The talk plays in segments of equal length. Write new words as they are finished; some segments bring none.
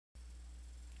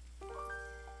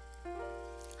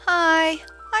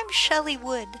I'm Shelley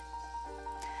Wood.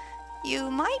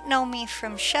 You might know me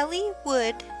from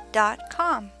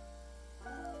shelleywood.com.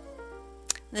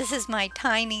 This is my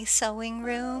tiny sewing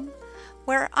room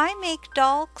where I make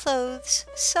doll clothes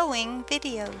sewing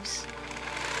videos.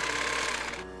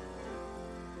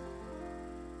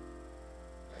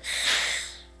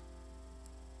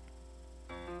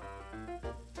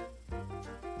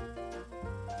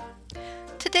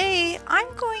 Today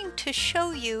I'm going to show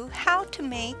you how to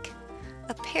make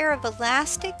a pair of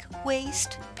elastic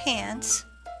waist pants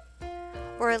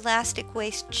or elastic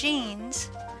waist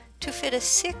jeans to fit a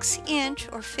 6-inch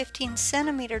or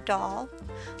 15-centimeter doll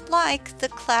like the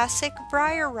classic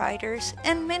Breyer Riders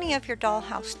and many of your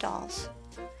dollhouse dolls.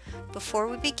 Before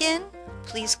we begin,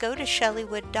 please go to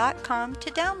shelleywood.com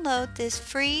to download this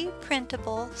free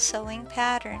printable sewing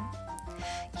pattern.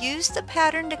 Use the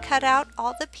pattern to cut out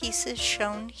all the pieces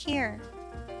shown here.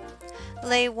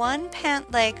 Lay one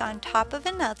pant leg on top of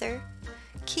another,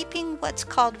 keeping what's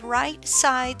called right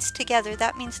sides together.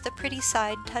 That means the pretty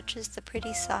side touches the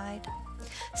pretty side.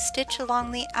 Stitch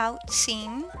along the out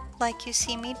seam like you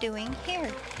see me doing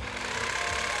here.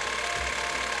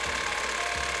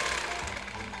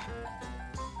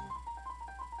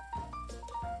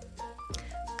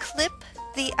 Clip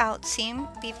the out seam.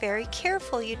 Be very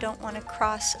careful, you don't want to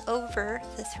cross over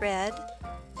the thread.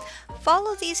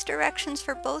 Follow these directions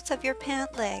for both of your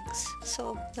pant legs,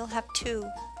 so you'll have two.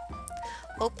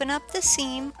 Open up the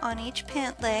seam on each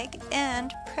pant leg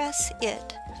and press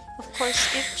it. Of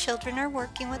course, if children are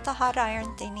working with the hot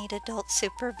iron, they need adult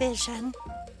supervision.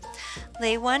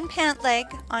 Lay one pant leg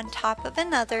on top of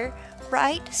another,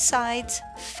 right sides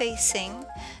facing,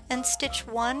 and stitch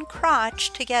one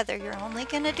crotch together. You're only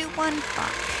going to do one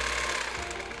crotch.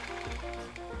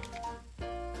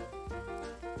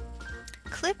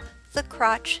 Clip the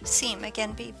crotch seam.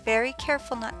 Again, be very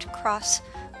careful not to cross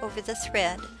over the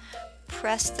thread.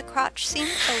 Press the crotch seam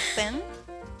open.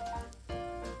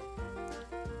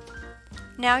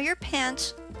 Now your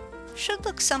pants should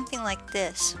look something like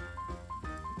this.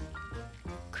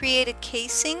 Create a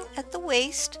casing at the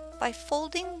waist by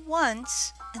folding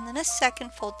once and then a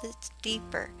second fold that's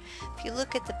deeper. If you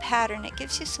look at the pattern, it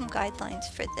gives you some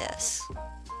guidelines for this.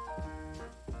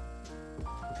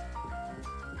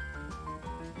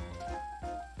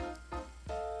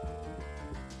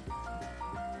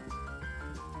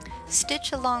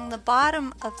 Stitch along the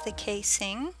bottom of the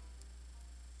casing,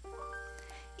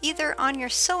 either on your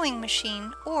sewing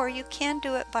machine or you can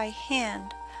do it by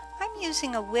hand. I'm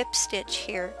using a whip stitch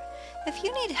here. If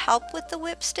you need help with the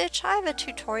whip stitch, I have a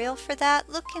tutorial for that.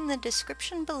 Look in the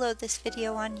description below this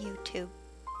video on YouTube.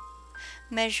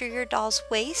 Measure your doll's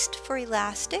waist for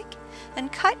elastic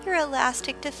and cut your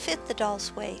elastic to fit the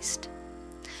doll's waist.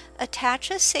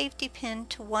 Attach a safety pin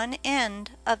to one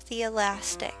end of the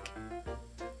elastic.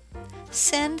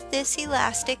 Send this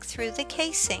elastic through the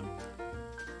casing.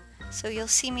 So you'll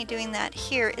see me doing that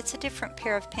here. It's a different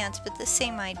pair of pants, but the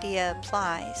same idea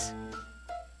applies.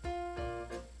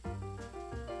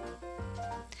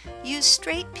 Use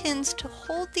straight pins to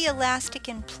hold the elastic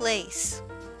in place.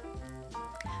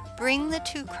 Bring the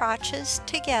two crotches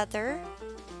together,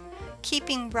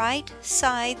 keeping right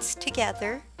sides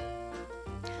together.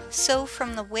 Sew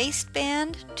from the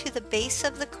waistband to the base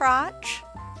of the crotch.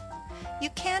 You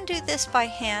can do this by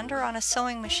hand or on a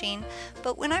sewing machine,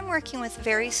 but when I'm working with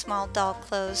very small doll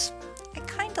clothes, I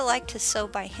kind of like to sew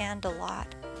by hand a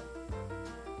lot.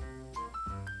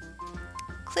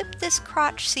 Clip this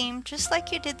crotch seam just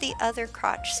like you did the other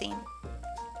crotch seam.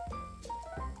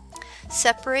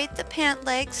 Separate the pant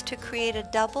legs to create a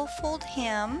double fold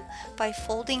hem by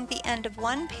folding the end of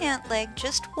one pant leg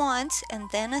just once and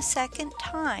then a second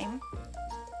time.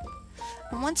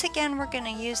 And once again, we're going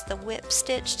to use the whip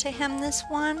stitch to hem this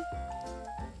one.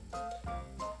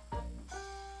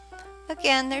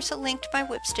 Again, there's a link to my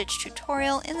whip stitch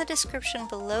tutorial in the description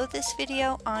below this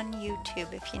video on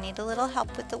YouTube if you need a little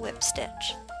help with the whip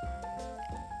stitch.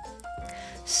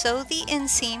 Sew the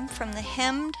inseam from the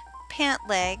hemmed pant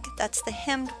leg, that's the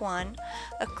hemmed one,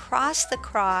 across the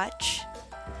crotch,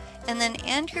 and then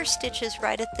end your stitches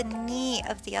right at the knee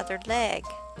of the other leg.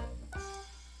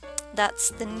 That's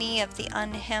the knee of the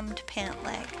unhemmed pant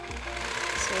leg.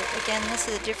 So again, this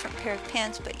is a different pair of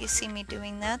pants, but you see me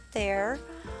doing that there.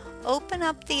 Open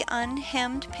up the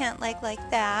unhemmed pant leg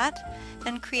like that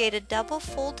and create a double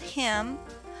fold hem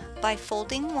by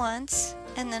folding once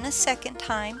and then a second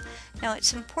time. Now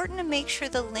it's important to make sure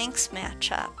the lengths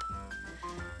match up.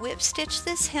 Whip stitch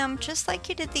this hem just like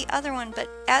you did the other one, but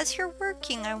as you're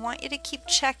working, I want you to keep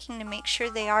checking to make sure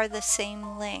they are the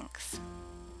same length.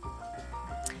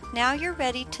 Now you're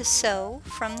ready to sew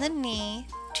from the knee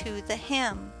to the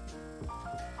hem.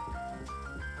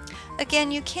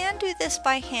 Again, you can do this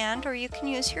by hand or you can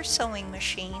use your sewing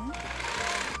machine.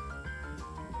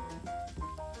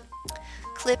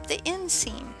 Clip the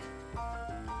inseam.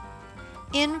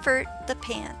 Invert the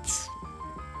pants.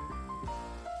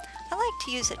 I like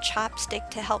to use a chopstick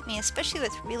to help me, especially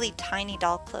with really tiny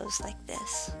doll clothes like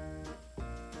this.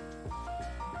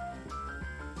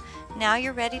 Now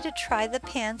you're ready to try the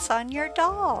pants on your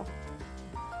doll.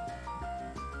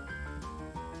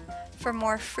 For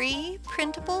more free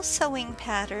printable sewing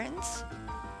patterns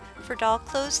for doll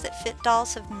clothes that fit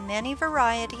dolls of many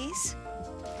varieties,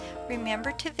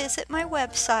 remember to visit my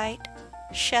website,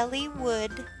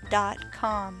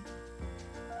 shelleywood.com.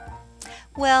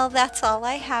 Well, that's all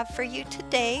I have for you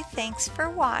today. Thanks for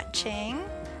watching.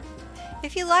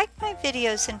 If you like my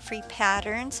videos and free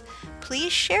patterns,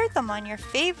 please share them on your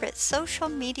favorite social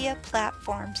media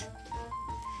platforms.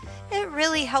 It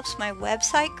really helps my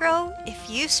website grow if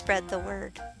you spread the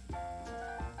word.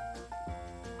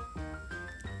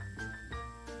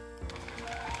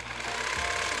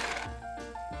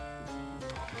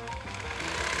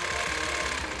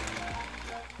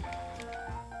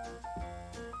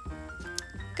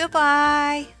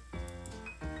 Goodbye.